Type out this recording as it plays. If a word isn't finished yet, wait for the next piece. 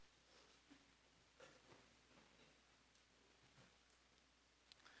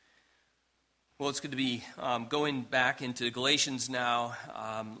Well, it's good to be going back into Galatians now,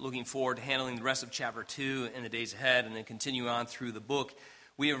 looking forward to handling the rest of chapter 2 in the days ahead, and then continue on through the book.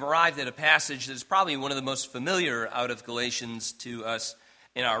 We have arrived at a passage that is probably one of the most familiar out of Galatians to us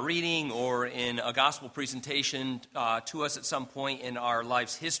in our reading or in a gospel presentation to us at some point in our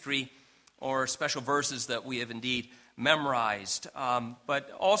life's history, or special verses that we have indeed memorized.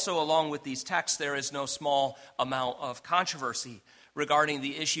 But also along with these texts, there is no small amount of controversy regarding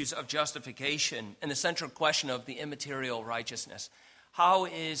the issues of justification and the central question of the immaterial righteousness. How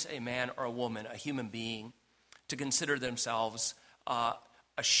is a man or a woman, a human being, to consider themselves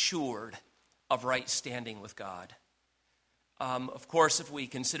assured of right standing with God? Of course, if we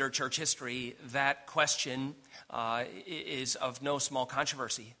consider church history, that question is of no small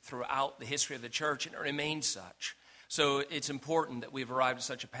controversy throughout the history of the church, and it remains such. So it's important that we've arrived at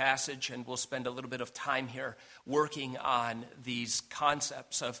such a passage, and we'll spend a little bit of time here working on these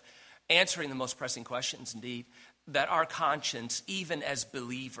concepts of answering the most pressing questions, indeed, that our conscience, even as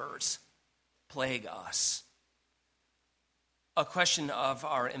believers, plague us. A question of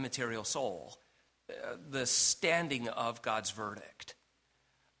our immaterial soul, the standing of God's verdict.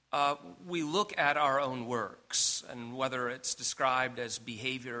 We look at our own works, and whether it's described as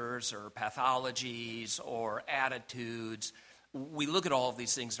behaviors or pathologies or attitudes, we look at all of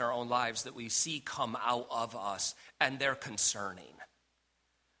these things in our own lives that we see come out of us, and they're concerning.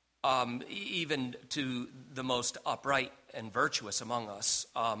 Even to the most upright and virtuous among us,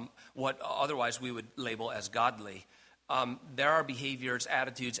 what otherwise we would label as godly, there are behaviors,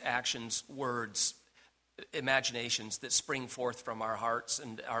 attitudes, actions, words, imaginations that spring forth from our hearts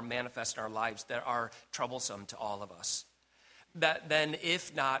and are manifest in our lives that are troublesome to all of us. That then,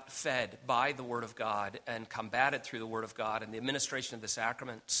 if not fed by the Word of God and combated through the Word of God and the administration of the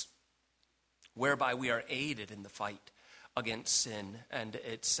sacraments, whereby we are aided in the fight against sin and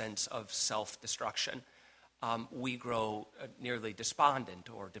its sense of self-destruction, we grow nearly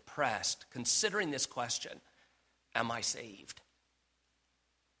despondent or depressed, considering this question: am I saved?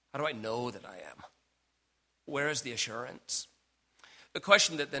 How do I know that I am? Where is the assurance? The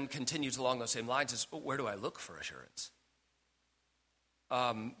question that then continues along those same lines is, where do I look for assurance?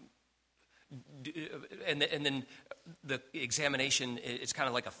 And then the examination is kind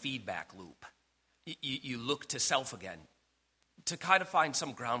of like a feedback loop. You look to self again to kind of find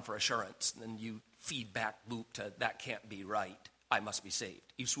some ground for assurance. And then you feedback loop to, that can't be right. I must be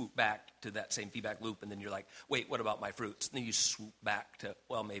saved. You swoop back to that same feedback loop, and then you're like, wait, what about my fruits? And then you swoop back to,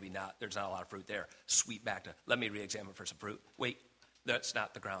 well, maybe not. There's not a lot of fruit there. Sweep back to, let me re-examine for some fruit. Wait, that's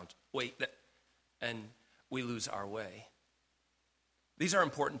not the ground. Wait, and we lose our way. These are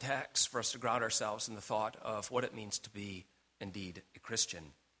important texts for us to ground ourselves in the thought of what it means to be indeed a Christian.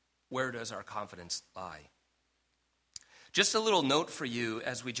 Where does our confidence lie? Just a little note for you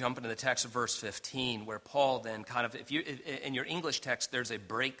as we jump into the text of verse 15, where Paul then kind of, in your English text, there's a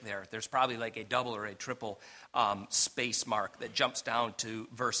break there. There's probably like a double or a triple space mark that jumps down to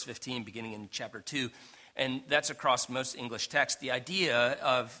verse 15, beginning in chapter 2. And that's across most English texts. The idea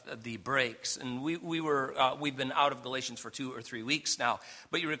of the breaks, and we've been out of Galatians for 2 or 3 weeks now,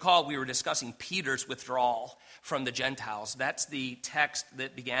 but you recall we were discussing Peter's withdrawal from the Gentiles. That's the text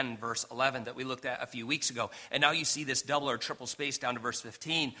that began in verse 11 that we looked at a few weeks ago. And now you see this double or triple space down to verse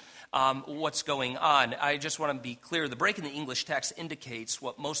 15. What's going on? I just want to be clear. The break in the English text indicates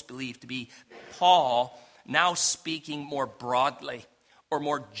what most believe to be Paul now speaking more broadly or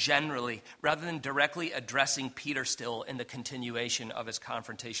more generally, rather than directly addressing Peter still in the continuation of his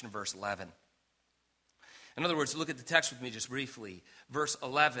confrontation in verse 11. In other words, look at the text with me just briefly. Verse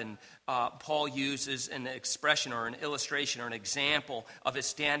 11, Paul uses an expression or an illustration or an example of his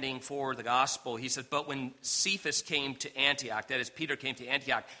standing for the gospel. He says, but when Cephas came to Antioch, that is, Peter came to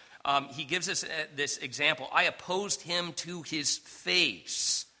Antioch, he gives us this example. I opposed him to his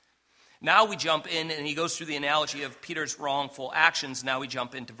face. Now we jump in, and he goes through the analogy of Peter's wrongful actions. Now we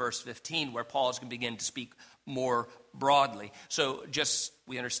jump into verse 15, where Paul is going to begin to speak more broadly. So just,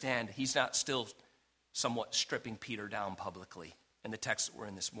 we understand, he's not still somewhat stripping Peter down publicly in the text that we're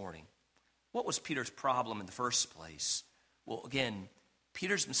in this morning. What was Peter's problem in the first place? Well, again,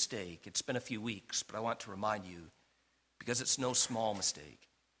 Peter's mistake, it's been a few weeks, but I want to remind you, because it's no small mistake.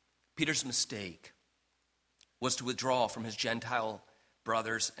 Peter's mistake was to withdraw from his Gentile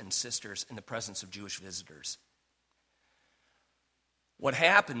brothers and sisters in the presence of Jewish visitors. What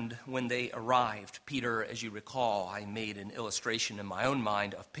happened when they arrived, Peter, as you recall, I made an illustration in my own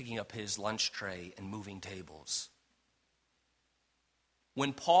mind of picking up his lunch tray and moving tables.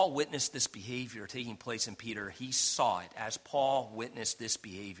 When Paul witnessed this behavior taking place in Peter, he saw it, as Paul witnessed this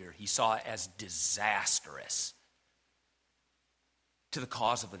behavior, he saw it as disastrous to the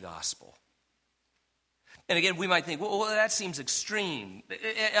cause of the gospel. And again, we might think, well, that seems extreme.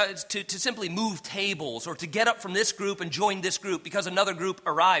 To simply move tables or to get up from this group and join this group because another group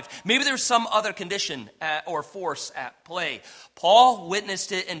arrived. Maybe there's some other condition or force at play. Paul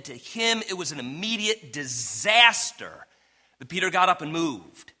witnessed it, and to him it was an immediate disaster that Peter got up and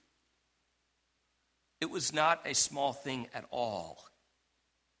moved. It was not a small thing at all.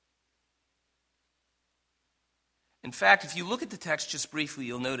 In fact, if you look at the text just briefly,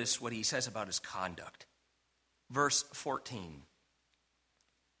 you'll notice what he says about his conduct. Verse 14.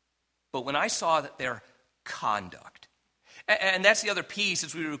 But when I saw that their conduct, and that's the other piece,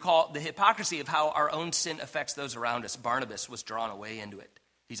 as we recall, the hypocrisy of how our own sin affects those around us. Barnabas was drawn away into it.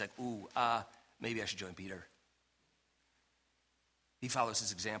 He's like, maybe I should join Peter. He follows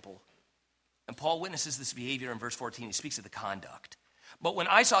his example. And Paul witnesses this behavior in verse 14. He speaks of the conduct. But when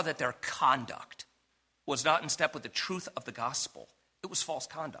I saw that their conduct was not in step with the truth of the gospel, it was false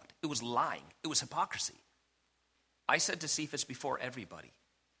conduct. It was lying. It was hypocrisy. I said to Cephas before everybody,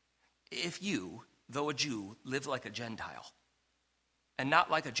 if you, though a Jew, live like a Gentile and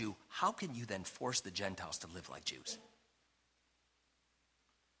not like a Jew, how can you then force the Gentiles to live like Jews?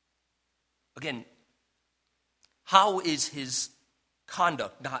 Again, how is his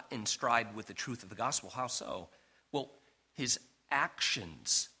conduct not in stride with the truth of the gospel? How so? Well, his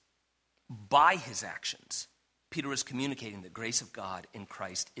actions, by his actions, Peter is communicating the grace of God in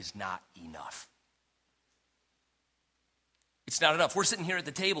Christ is not enough. It's not enough. We're sitting here at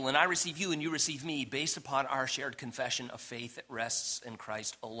the table, and I receive you and you receive me based upon our shared confession of faith that rests in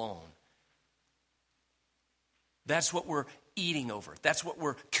Christ alone. That's what we're eating over. That's what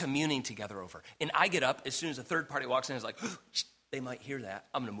we're communing together over. And I get up as soon as a third party walks in and is like, they might hear that.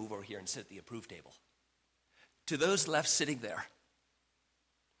 I'm going to move over here and sit at the approved table. To those left sitting there,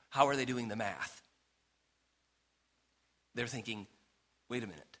 how are they doing the math? They're thinking, wait a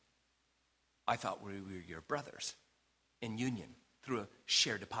minute. I thought we were your brothers in union through a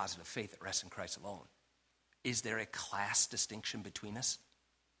shared deposit of faith that rests in Christ alone. Is there a class distinction between us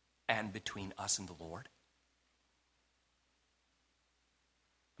and between us and the Lord?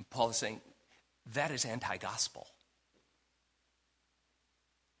 And Paul is saying that is anti-gospel.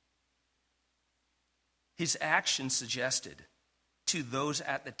 His actions suggested to those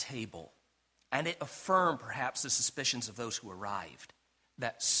at the table, and it affirmed perhaps the suspicions of those who arrived,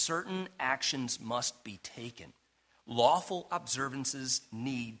 that certain actions must be taken. Lawful observances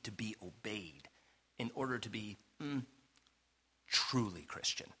need to be obeyed in order to be truly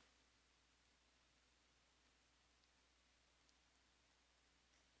Christian.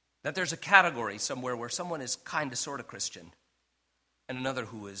 That there's a category somewhere where someone is kind of sort of Christian and another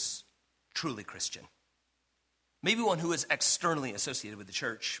who is truly Christian. Maybe one who is externally associated with the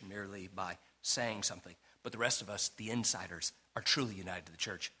church merely by saying something, but the rest of us, the insiders, are truly united to the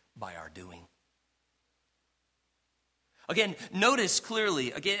church by our doing. Again, notice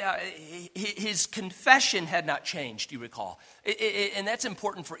clearly, his confession had not changed, you recall. And that's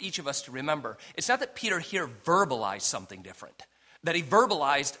important for each of us to remember. It's not that Peter here verbalized something different, that he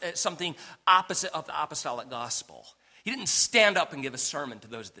verbalized something opposite of the apostolic gospel. He didn't stand up and give a sermon to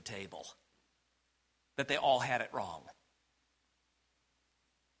those at the table, that they all had it wrong.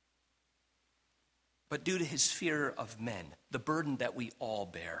 But due to his fear of men, the burden that we all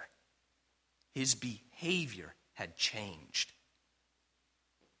bear, his behavior had changed.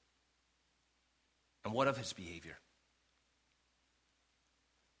 And what of his behavior?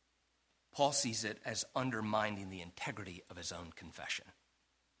 Paul sees it as undermining the integrity of his own confession.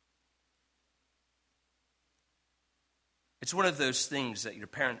 It's one of those things that your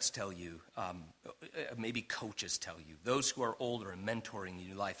parents tell you, maybe coaches tell you. Those who are older and mentoring in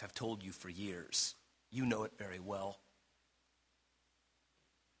your life have told you for years. You know it very well.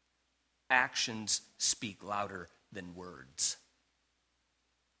 Actions speak louder than words.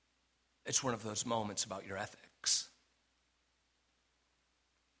 It's one of those moments about your ethics.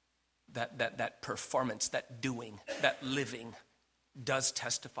 That performance, that doing, that living does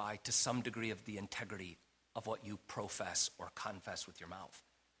testify to some degree of the integrity of what you profess or confess with your mouth.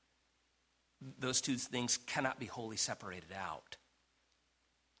 Those two things cannot be wholly separated out.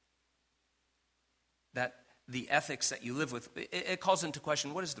 That the ethics that you live with, it calls into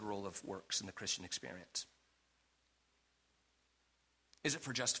question, what is the role of works in the Christian experience? Is it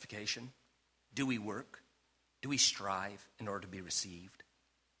for justification? Do we work? Do we strive in order to be received?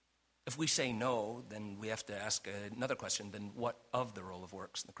 If we say no, then we have to ask another question, then what of the role of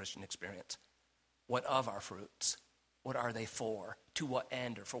works in the Christian experience? What of our fruits? What are they for? To what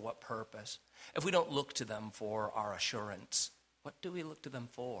end or for what purpose? If we don't look to them for our assurance, what do we look to them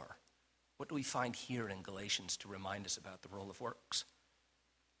for? What do we find here in Galatians to remind us about the role of works?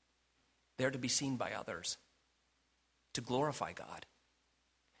 They're to be seen by others, to glorify God.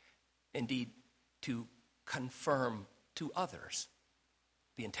 Indeed, to confirm to others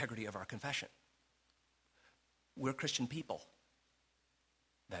the integrity of our confession. We're Christian people.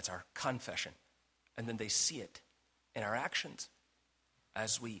 That's our confession. And then they see it in our actions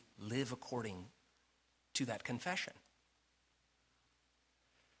as we live according to that confession.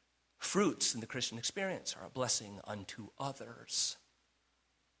 Fruits in the Christian experience are a blessing unto others.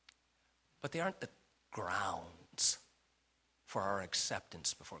 But they aren't the grounds for our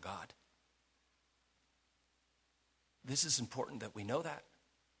acceptance before God. This is important that we know that.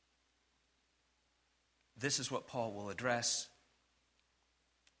 This is what Paul will address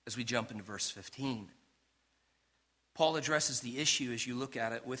as we jump into verse 15. Paul addresses the issue, as you look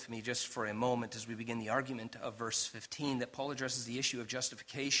at it with me just for a moment as we begin the argument of verse 15, that Paul addresses the issue of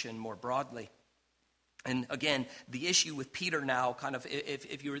justification more broadly. And again, the issue with Peter now, kind of,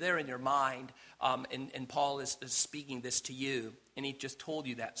 if you were there in your mind, and Paul is speaking this to you, and he just told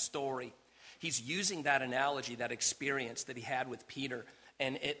you that story, he's using that analogy, that experience that he had with Peter,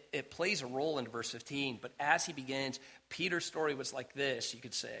 and it plays a role in verse 15. But as he begins, Peter's story was like this, you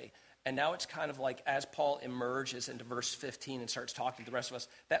could say. And now it's kind of like as Paul emerges into verse 15 and starts talking to the rest of us,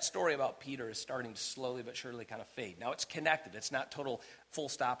 that story about Peter is starting to slowly but surely kind of fade. Now it's connected. It's not total full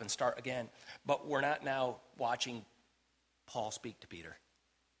stop and start again. But we're not now watching Paul speak to Peter.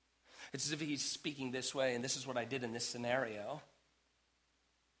 It's as if he's speaking this way, and this is what I did in this scenario.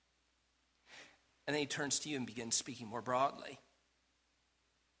 And then he turns to you and begins speaking more broadly.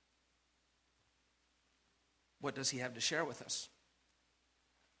 What does he have to share with us?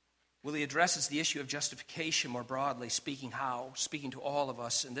 Well, he addresses the issue of justification more broadly, speaking to all of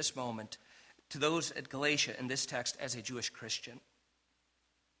us in this moment, to those at Galatia in this text as a Jewish Christian.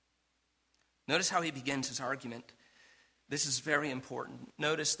 Notice how he begins his argument. This is very important.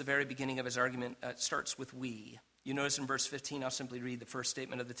 Notice the very beginning of his argument starts with we. You notice in verse 15, I'll simply read the first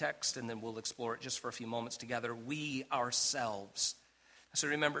statement of the text, and then we'll explore it just for a few moments together. We ourselves. So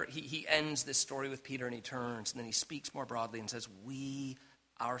remember, he ends this story with Peter, and he turns, and then he speaks more broadly and says, we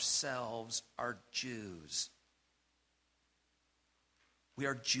ourselves are Jews. We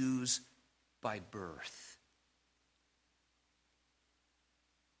are Jews by birth.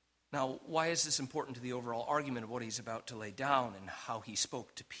 Now, why is this important to the overall argument of what he's about to lay down and how he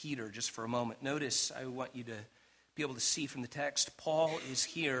spoke to Peter just for a moment? Notice, I want you to be able to see from the text, Paul is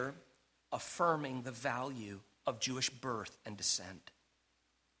here affirming the value of Jewish birth and descent.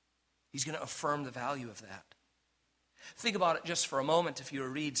 He's going to affirm the value of that. Think about it just for a moment if you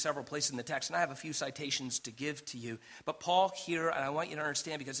read several places in the text, and I have a few citations to give to you. But Paul here, and I want you to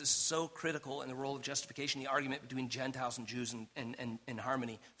understand because this is so critical in the role of justification, the argument between Gentiles and Jews in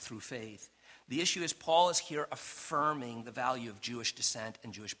harmony through faith. The issue is Paul is here affirming the value of Jewish descent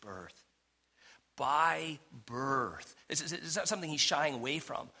and Jewish birth. By birth. Is that something he's shying away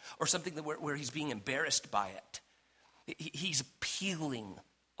from? Or something where he's being embarrassed by it? He's appealing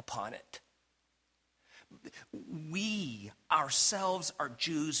upon it. We ourselves are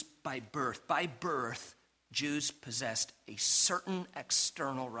Jews by birth. By birth, Jews possessed a certain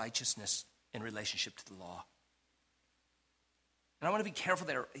external righteousness in relationship to the law. And I want to be careful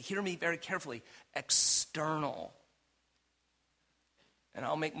there. Hear me very carefully. External. And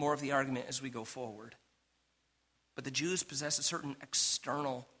I'll make more of the argument as we go forward. But the Jews possess a certain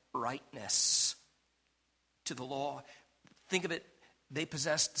external rightness to the law. Think of it, they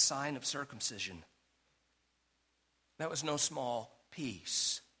possessed the sign of circumcision. That was no small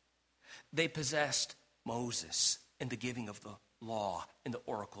piece. They possessed Moses in the giving of the law in the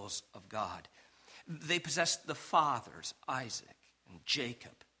oracles of God. They possessed the fathers, Isaac and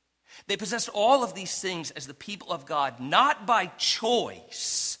Jacob. They possessed all of these things as the people of God, not by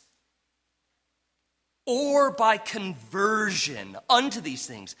choice or by conversion unto these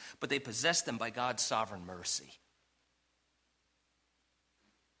things, but they possessed them by God's sovereign mercy.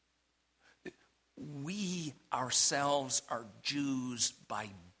 We ourselves are Jews by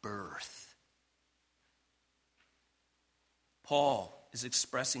birth. Paul is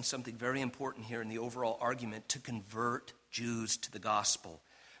expressing something very important here in the overall argument to convert Jews to the gospel.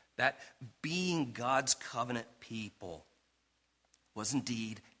 That being God's covenant people was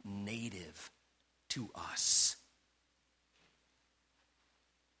indeed native to us.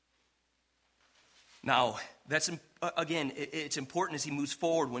 Now, that's again, it's important as he moves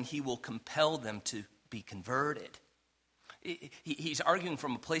forward when he will compel them to be converted. He's arguing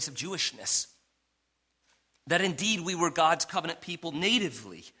from a place of Jewishness, that indeed we were God's covenant people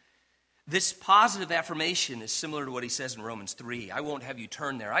natively. This positive affirmation is similar to what he says in Romans 3. I won't have you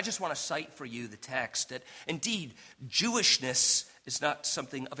turn there. I just want to cite for you the text that indeed Jewishness is not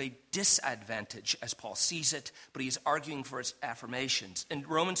something of a disadvantage as Paul sees it, but he is arguing for its affirmations. In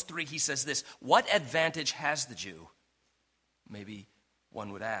Romans 3, he says this, what advantage has the Jew? Maybe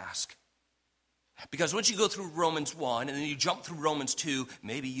one would ask. Because once you go through Romans 1 and then you jump through Romans 2,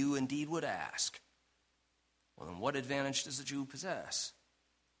 maybe you indeed would ask, well, then what advantage does the Jew possess?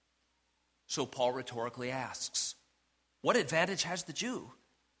 So Paul rhetorically asks, what advantage has the Jew?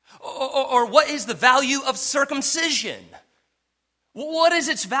 Or what is the value of circumcision? What is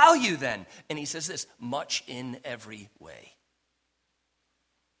its value then? And he says this, much in every way.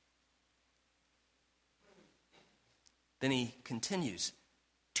 Then he continues,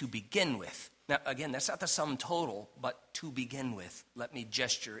 to begin with. Now, again, that's not the sum total, but to begin with, let me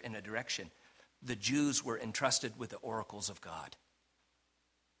gesture in a direction. The Jews were entrusted with the oracles of God.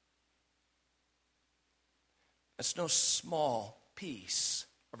 It's no small piece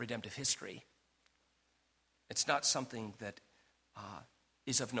of redemptive history. It's not something that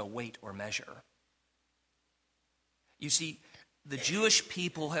is of no weight or measure. You see, the Jewish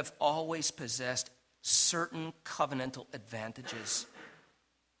people have always possessed certain covenantal advantages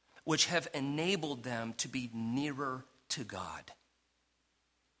which have enabled them to be nearer to God.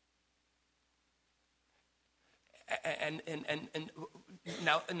 And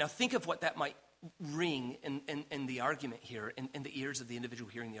now think of what that might ring in the argument here, in the ears of the individual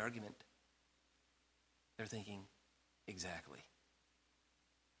hearing the argument. They're thinking, exactly.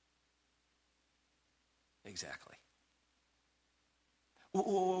 Exactly.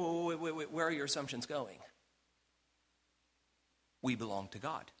 Wait, where are your assumptions going? We belong to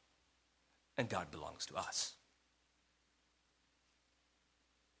God, and God belongs to us.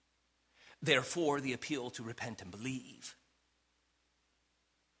 Therefore, the appeal to repent and believe,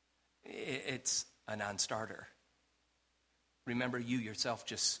 it's a non-starter. Remember, you yourself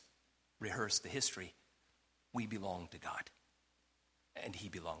just rehearsed the history. We belong to God, and he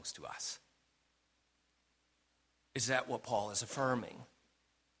belongs to us. Is that what Paul is affirming?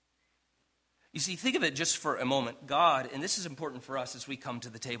 You see, think of it just for a moment. God, and this is important for us as we come to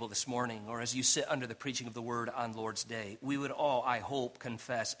the table this morning, or as you sit under the preaching of the word on Lord's Day, we would all, I hope,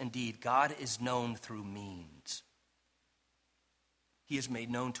 confess, indeed, God is known through means. He is made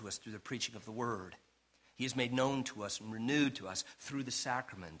known to us through the preaching of the word. He is made known to us and renewed to us through the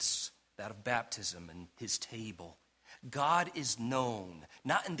sacraments, that of baptism and his table. God is known,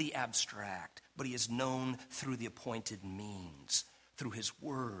 not in the abstract, but he is known through the appointed means, through his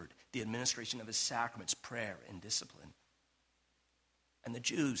word, the administration of his sacraments, prayer, and discipline. And the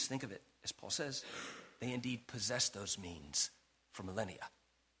Jews, think of it, as Paul says, they indeed possessed those means for millennia.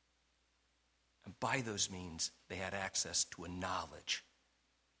 And by those means, they had access to a knowledge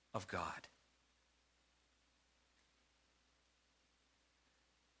of God.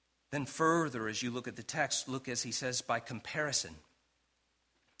 Then further, as you look at the text, look as he says, by comparison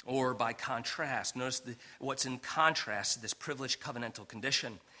or by contrast. Notice what's in contrast to this privileged covenantal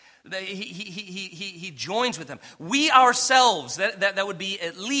condition. He joins with them. We ourselves, that would be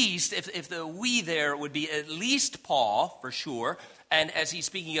at least, if the we there would be at least Paul, for sure, and as he's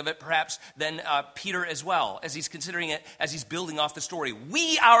speaking of it, perhaps then Peter as well, as he's considering it, as he's building off the story.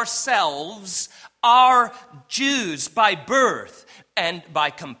 We ourselves are Jews by birth, and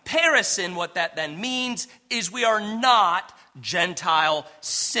by comparison, what that then means is we are not Gentile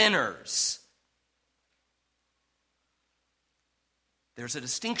sinners. There's a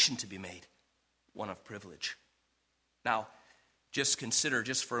distinction to be made, one of privilege. Now, just consider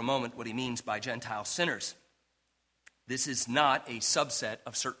just for a moment what he means by Gentile sinners. This is not a subset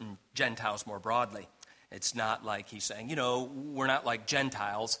of certain Gentiles more broadly. It's not like he's saying, we're not like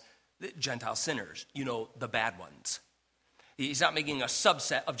Gentile sinners, the bad ones. He's not making a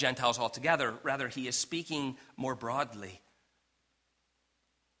subset of Gentiles altogether. Rather, he is speaking more broadly.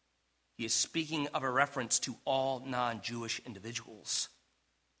 He is speaking of a reference to all non-Jewish individuals.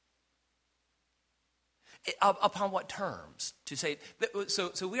 Upon what terms? To say,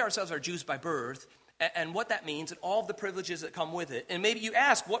 so we ourselves are Jews by birth, and what that means, and all of the privileges that come with it. And maybe you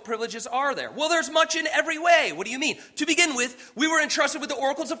ask, what privileges are there? Well, there's much in every way. What do you mean? To begin with, we were entrusted with the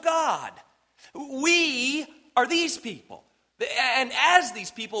oracles of God. We are these people. And as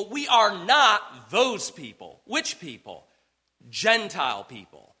these people, we are not those people. Which people? Gentile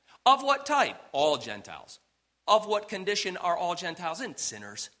people. Of what type? All Gentiles. Of what condition are all Gentiles in?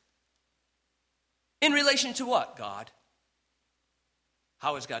 Sinners. In relation to what? God.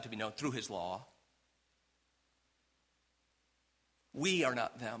 How is God to be known? Through his law. We are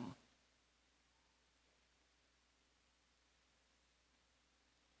not them.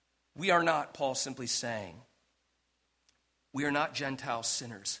 We are not, Paul's simply saying, we are not Gentile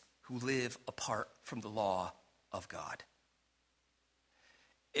sinners who live apart from the law of God.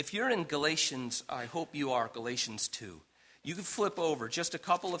 If you're in Galatians, I hope you are, Galatians 2. You can flip over just a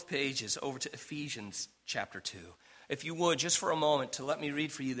couple of pages over to Ephesians chapter 2. If you would, just for a moment, to let me read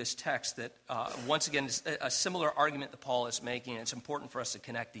for you this text that, once again, is a similar argument that Paul is making, and it's important for us to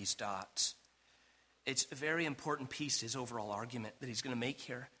connect these dots. It's a very important piece to his overall argument that he's going to make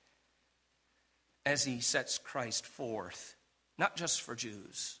here as he sets Christ forth, not just for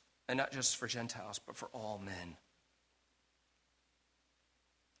Jews and not just for Gentiles, but for all men.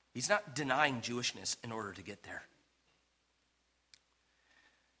 He's not denying Jewishness in order to get there.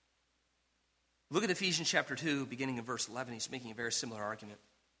 Look at Ephesians chapter 2, beginning in verse 11. He's making a very similar argument.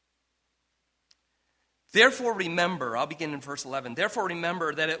 Therefore remember, I'll begin in verse 11. Therefore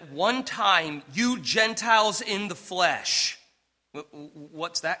remember that at one time you Gentiles in the flesh.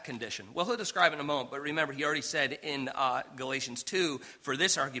 What's that condition? Well, he'll describe it in a moment, but remember, he already said in Galatians 2, for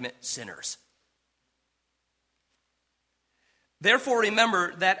this argument, sinners. Therefore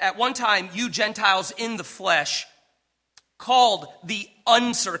remember that at one time you Gentiles in the flesh, called the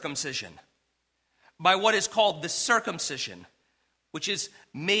uncircumcision, by what is called the circumcision, which is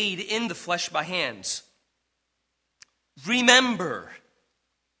made in the flesh by hands. Remember,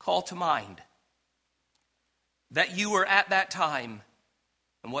 call to mind, that you were at that time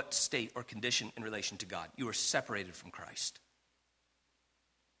in what state or condition in relation to God? You were separated from Christ.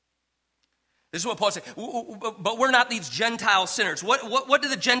 This is what Paul said. But we're not these Gentile sinners. What do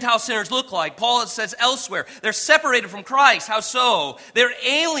the Gentile sinners look like? Paul says elsewhere, they're separated from Christ. How so? They're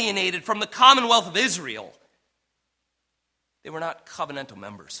alienated from the commonwealth of Israel. They were not covenantal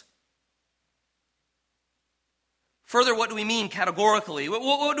members. Further, what do we mean categorically?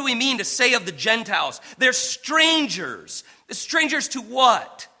 What do we mean to say of the Gentiles? They're strangers. Strangers to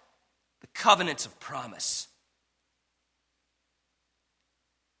what? The covenants of promise.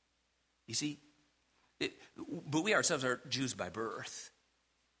 You see, but we ourselves are Jews by birth.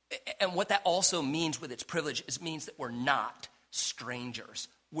 And what that also means with its privilege is means that we're not strangers.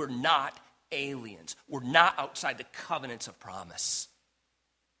 We're not aliens. We're not outside the covenants of promise.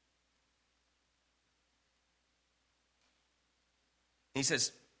 He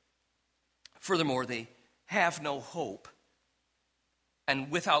says, furthermore, they have no hope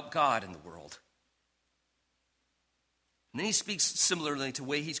and without God in the world. And then he speaks similarly to the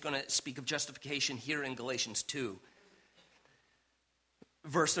way he's going to speak of justification here in Galatians 2.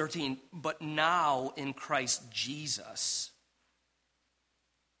 Verse 13, but now in Christ Jesus,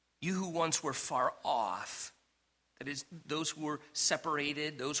 you who once were far off, that is, those who were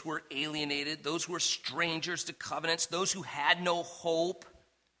separated, those who were alienated, those who were strangers to covenants, those who had no hope,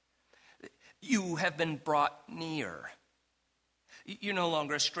 you have been brought near. You're no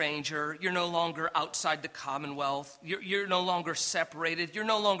longer a stranger. You're no longer outside the commonwealth. You're no longer separated. You're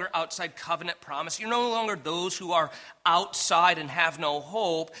no longer outside covenant promise. You're no longer those who are outside and have no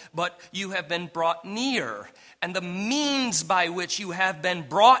hope, but you have been brought near. And the means by which you have been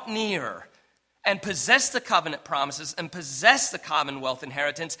brought near and possess the covenant promises and possess the commonwealth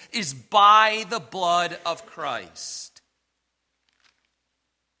inheritance is by the blood of Christ.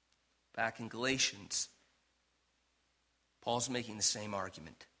 Back in Galatians, Paul's making the same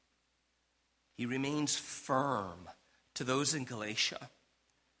argument. He remains firm to those in Galatia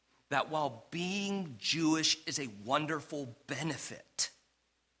that while being Jewish is a wonderful benefit,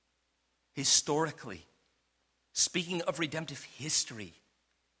 historically, speaking of redemptive history,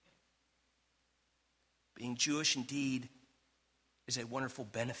 being Jewish indeed is a wonderful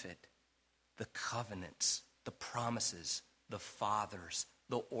benefit. The covenants, the promises, the fathers,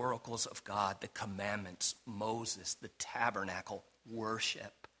 the oracles of God, the commandments, Moses, the tabernacle,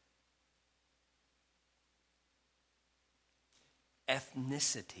 worship.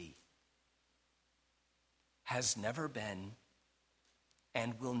 Ethnicity has never been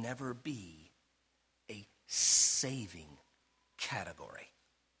and will never be a saving category.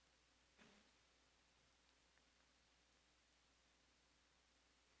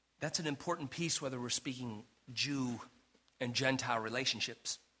 That's an important piece whether we're speaking Jew and Gentile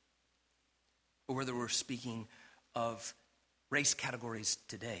relationships, or whether we're speaking of race categories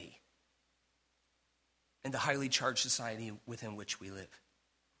today in the highly charged society within which we live.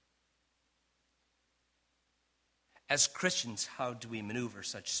 As Christians, how do we maneuver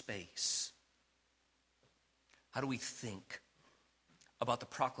such space? How do we think about the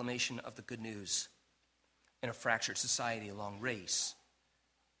proclamation of the good news in a fractured society along race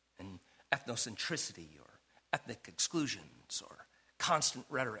and ethnocentricity or ethnic exclusions or constant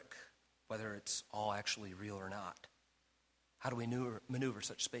rhetoric, whether it's all actually real or not? How do we maneuver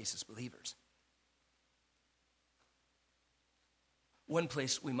such space as believers? One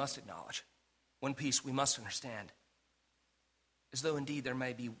place we must acknowledge, one piece we must understand, as though indeed there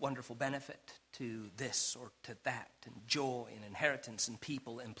may be wonderful benefit to this or to that, and joy and inheritance and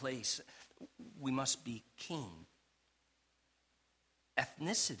people and place. We must be keen.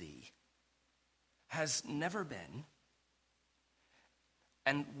 Ethnicity has never been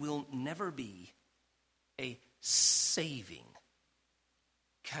and will never be a saving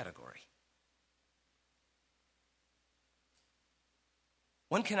category.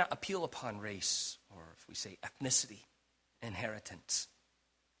 One cannot appeal upon race, or if we say ethnicity, inheritance,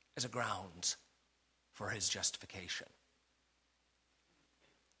 as a grounds for his justification.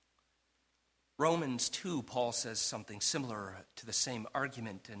 Romans 2, Paul says something similar to the same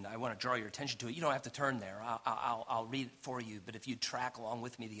argument, and I want to draw your attention to it. You don't have to turn there. I'll read it for you, but if you track along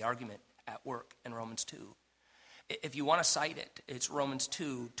with me the argument at work in Romans 2. If you want to cite it, it's Romans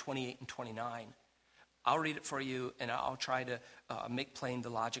 2, 28 and 29. I'll read it for you, and I'll try to make plain the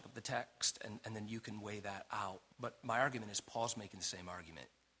logic of the text, and then you can weigh that out. But my argument is Paul's making the same argument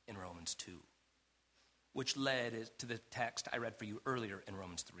in Romans 2, which led to the text I read for you earlier in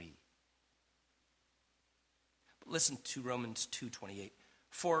Romans 3. But listen to Romans 2:28.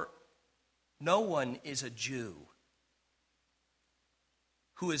 For no one is a Jew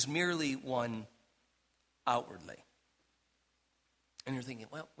who is merely one outwardly. And you're thinking,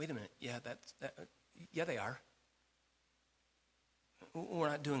 well, wait a minute. Yeah, yeah, they are. We're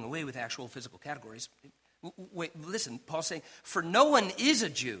not doing away with actual physical categories. Wait, listen, Paul's saying, for no one is a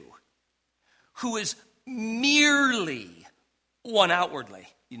Jew who is merely one outwardly.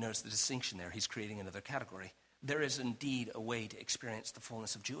 You notice the distinction there. He's creating another category. There is indeed a way to experience the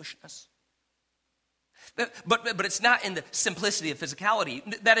fullness of Jewishness. But it's not in the simplicity of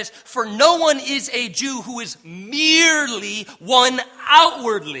physicality. That is, for no one is a Jew who is merely one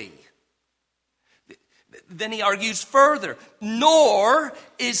outwardly. Then he argues further, nor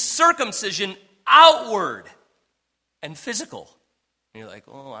is circumcision outward and physical. And you're like,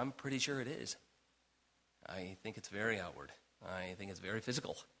 oh, I'm pretty sure it is. I think it's very outward. I think it's very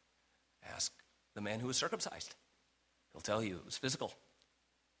physical. Ask the man who was circumcised. He'll tell you it was physical.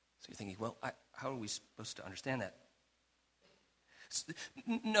 So you're thinking, well, how are we supposed to understand that?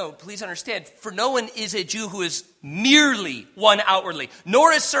 No, please understand, for no one is a Jew who is merely one outwardly,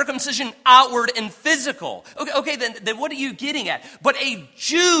 nor is circumcision outward and physical. Okay, then what are you getting at? But a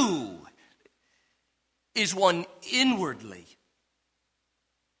Jew is one inwardly.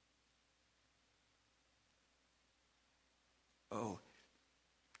 Oh,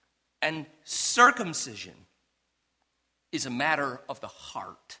 and circumcision is a matter of the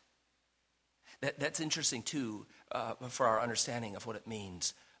heart. That's interesting, too, for our understanding of what it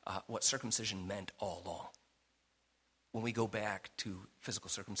means, what circumcision meant all along. When we go back to physical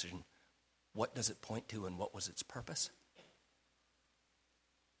circumcision, what does it point to and what was its purpose?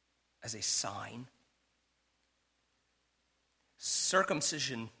 As a sign.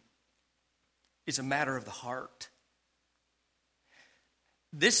 Circumcision is a matter of the heart.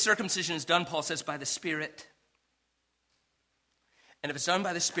 This circumcision is done, Paul says, by the Spirit. And if it's done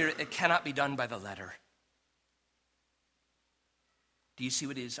by the Spirit, it cannot be done by the letter. Do you see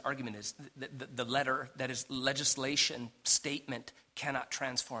what his argument is? The letter, that is legislation, statement, cannot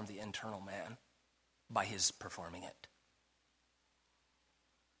transform the internal man by his performing it.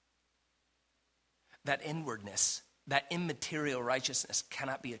 That inwardness, that immaterial righteousness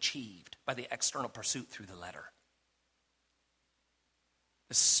cannot be achieved by the external pursuit through the letter.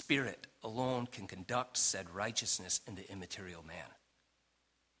 The Spirit alone can conduct said righteousness in the immaterial man.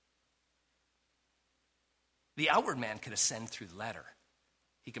 The outward man can ascend through the letter.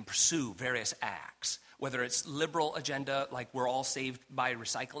 He can pursue various acts, whether it's liberal agenda, like we're all saved by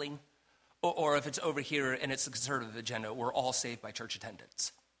recycling, or if it's over here and it's the conservative agenda, we're all saved by church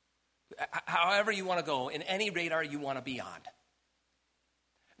attendance. However you want to go, in any radar you want to be on,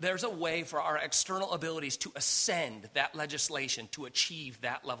 there's a way for our external abilities to ascend that legislation to achieve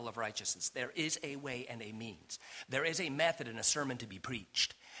that level of righteousness. There is a way and a means. There is a method and a sermon to be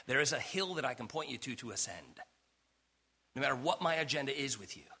preached. There is a hill that I can point you to ascend, no matter what my agenda is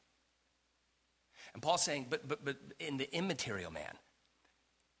with you. And Paul's saying, but in the immaterial man,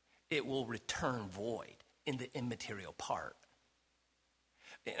 it will return void in the immaterial part.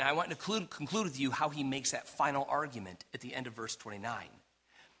 And I want to conclude with you how he makes that final argument at the end of verse 29.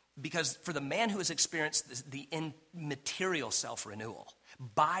 Because for the man who has experienced the immaterial self-renewal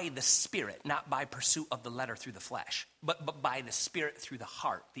by the Spirit, not by pursuit of the letter through the flesh, but by the Spirit through the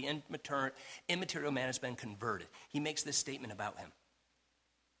heart, the immaterial man has been converted. He makes this statement about him.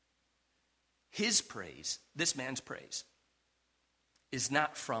 His praise, this man's praise, is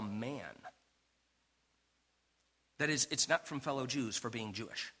not from man. That is, it's not from fellow Jews for being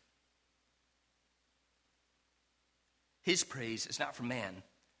Jewish. His praise is not from man,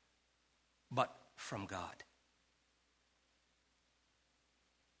 but from God.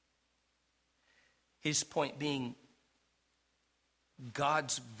 His point being,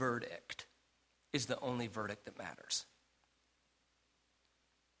 God's verdict is the only verdict that matters.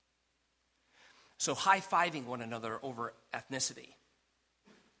 So high-fiving one another over ethnicity,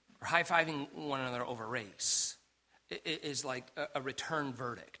 or high-fiving one another over race, is like a return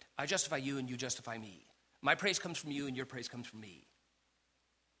verdict. I justify you and you justify me. My praise comes from you and your praise comes from me.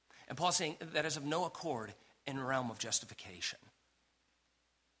 And Paul's saying that is of no accord in the realm of justification.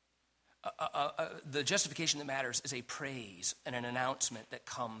 The justification that matters is a praise and an announcement that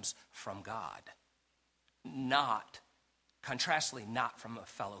comes from God, contrastly, not from a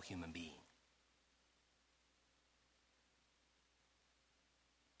fellow human being.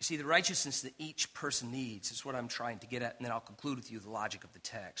 You see, the righteousness that each person needs is what I'm trying to get at, and then I'll conclude with you the logic of the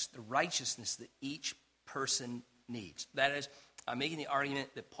text. The righteousness that each person needs. That is, I'm making the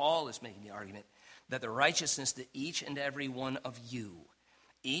argument that Paul is making the argument that the righteousness that each and every one of you,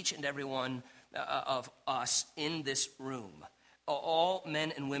 each and every one of us in this room, all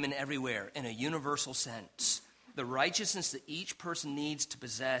men and women everywhere, in a universal sense, the righteousness that each person needs to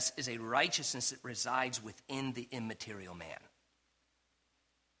possess is a righteousness that resides within the immaterial man.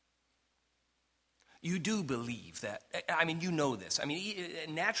 You do believe that, I mean, you know this. I mean,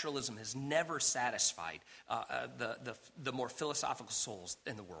 naturalism has never satisfied the more philosophical souls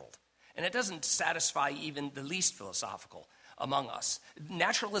in the world. And it doesn't satisfy even the least philosophical among us.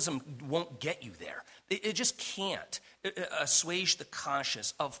 Naturalism won't get you there. It just can't assuage the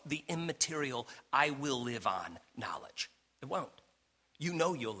conscience of the immaterial, I will live on knowledge. It won't. You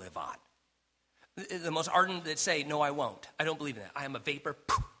know you'll live on. The most ardent that say, no, I won't. I don't believe in that. I am a vapor.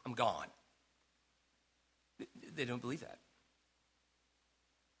 Poof, I'm gone. They don't believe that.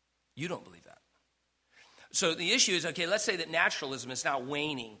 You don't believe that. So the issue is, okay, let's say that naturalism is now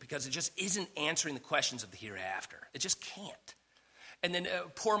waning because it just isn't answering the questions of the hereafter. It just can't. And then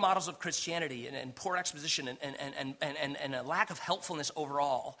poor models of Christianity and poor exposition and a lack of helpfulness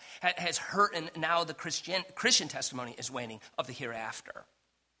overall has hurt, and now the Christian testimony is waning of the hereafter.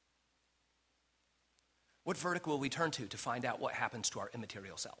 What verdict will we turn to find out what happens to our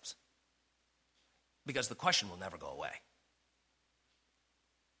immaterial selves? Because the question will never go away.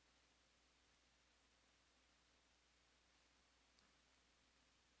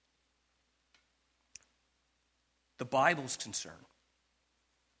 The Bible's concern,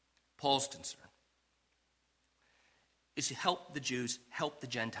 Paul's concern, is to help the Jews, help the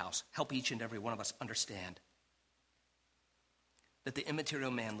Gentiles, help each and every one of us understand that the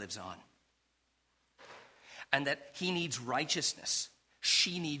immaterial man lives on, and that he needs righteousness.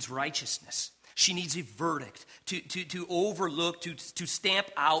 She needs righteousness. She needs a verdict to overlook, to stamp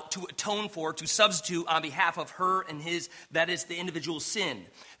out, to atone for, to substitute on behalf of her and his, that is the individual's sin.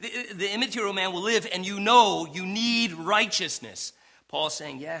 The immaterial man will live, and you know you need righteousness. Paul is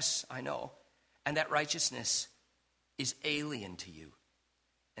saying, yes, I know. And that righteousness is alien to you,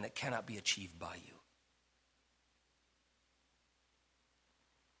 and it cannot be achieved by you.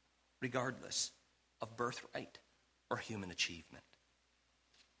 Regardless of birthright or human achievement.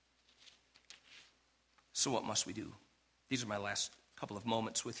 So what must we do? These are my last couple of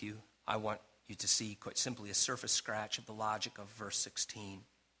moments with you. I want you to see, quite simply, a surface scratch of the logic of verse 16.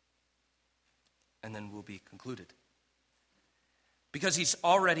 And then we'll be concluded. Because he's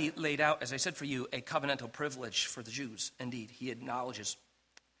already laid out, as I said for you, a covenantal privilege for the Jews. Indeed, he acknowledges.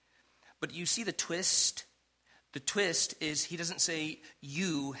 But you see the twist? The twist is he doesn't say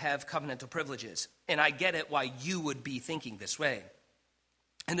you have covenantal privileges. And I get it why you would be thinking this way.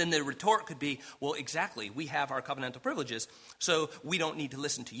 And then the retort could be, well, exactly, we have our covenantal privileges, so we don't need to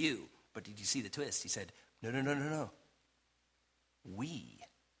listen to you. But did you see the twist? He said, no. We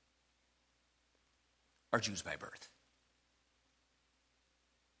are Jews by birth.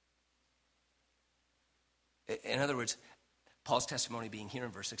 In other words, Paul's testimony being here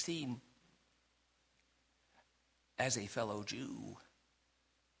in verse 16, as a fellow Jew,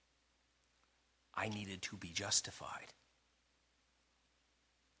 I needed to be justified,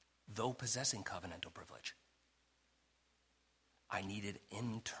 though possessing covenantal privilege. I needed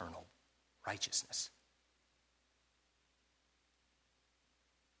internal righteousness.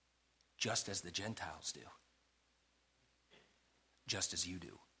 Just as the Gentiles do. Just as you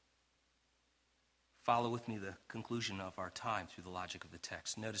do. Follow with me the conclusion of our time through the logic of the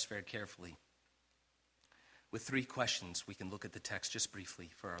text. Notice very carefully. With three questions, we can look at the text just briefly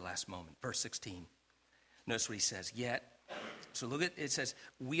for our last moment. Verse 16. Notice what he says. Yet, so look at it, says,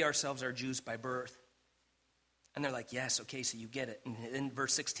 we ourselves are Jews by birth. And they're like, yes, okay, so you get it. And in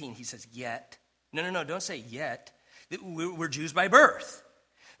verse 16, he says, yet. No, don't say yet. We're Jews by birth.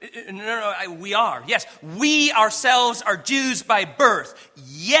 No, we are. Yes, we ourselves are Jews by birth.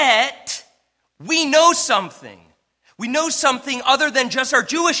 Yet, we know something. We know something other than just our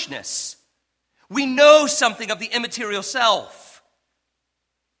Jewishness. We know something of the immaterial self.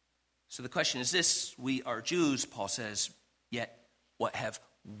 So the question is this: we are Jews, Paul says, yet what have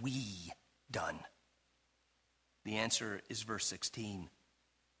we done? The answer is verse 16.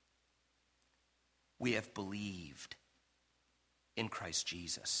 We have believed in Christ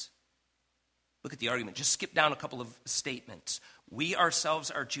Jesus. Look at the argument. Just skip down a couple of statements. We ourselves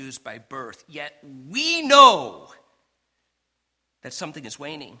are Jews by birth, yet we know that something is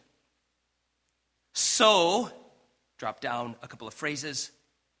waning. So, drop down a couple of phrases.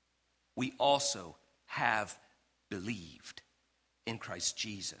 We also have believed in Christ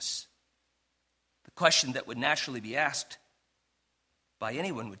Jesus. The question that would naturally be asked by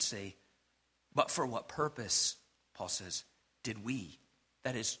anyone would say, but for what purpose, Paul says, did we,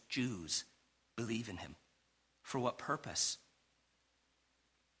 that is Jews, believe in him? For what purpose?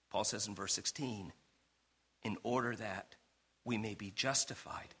 Paul says in verse 16, in order that we may be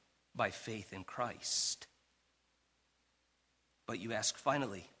justified by faith in Christ. But you ask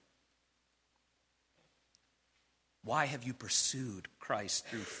finally, why have you pursued Christ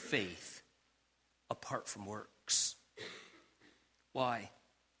through faith apart from works? Why?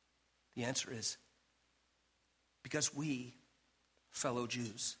 The answer is because we, fellow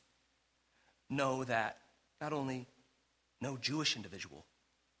Jews, know that not only no Jewish individual,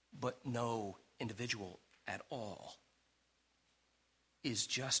 but no individual at all is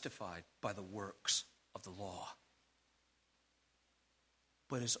justified by the works of the law,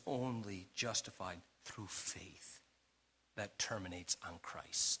 but is only justified through faith that terminates on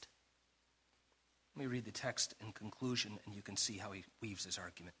Christ. Let me read the text in conclusion, and you can see how he weaves his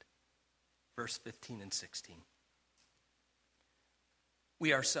argument. Verse 15 and 16.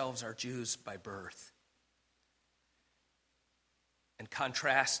 We ourselves are Jews by birth. And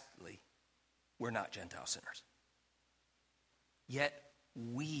contrastly, we're not Gentile sinners. Yet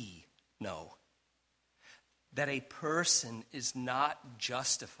we know that a person is not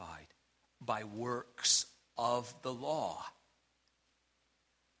justified by works of the law.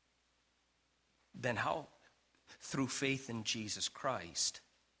 Then how? Through faith in Jesus Christ.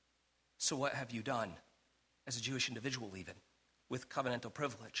 So what have you done as a Jewish individual even, with covenantal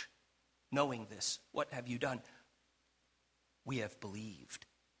privilege? Knowing this, what have you done? We have believed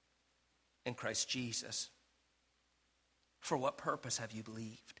in Christ Jesus. For what purpose have you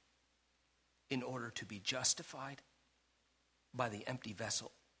believed? In order to be justified by the empty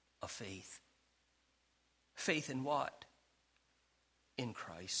vessel of faith. Faith in what? In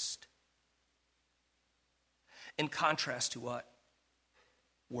Christ. In contrast to what?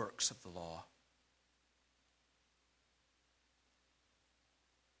 Works of the law.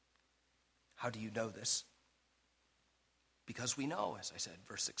 How do you know this? Because we know, as I said,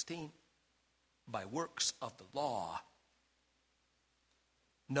 verse 16, by works of the law,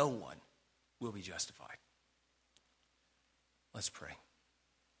 no one will be justified. Let's pray.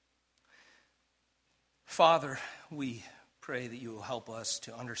 Father, we pray that you will help us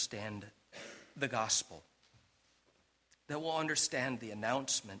to understand the gospel, that we'll understand the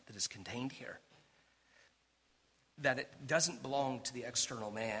announcement that is contained here, that it doesn't belong to the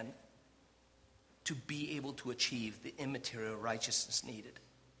external man to be able to achieve the immaterial righteousness needed.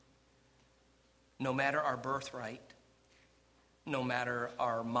 No matter our birthright, no matter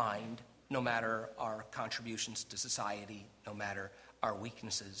our mind, no matter our contributions to society, no matter our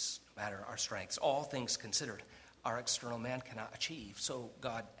weaknesses, no matter our strengths, all things considered, our external man cannot achieve. So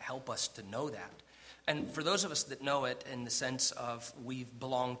God, help us to know that. And for those of us that know it in the sense of we've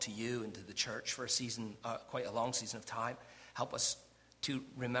belonged to you and to the church for a season, quite a long season of time, help us to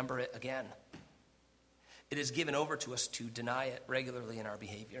remember it again. It is given over to us to deny it regularly in our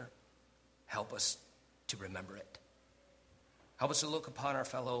behavior. Help us to remember it. Help us to look upon our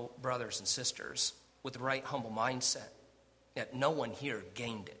fellow brothers and sisters with the right humble mindset, that no one here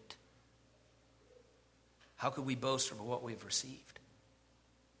gained it. How could we boast over what we've received?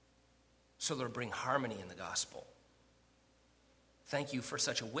 So Lord, bring harmony in the gospel. Thank you for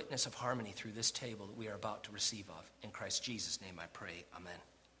such a witness of harmony through this table that we are about to receive of. In Christ Jesus' name I pray, amen.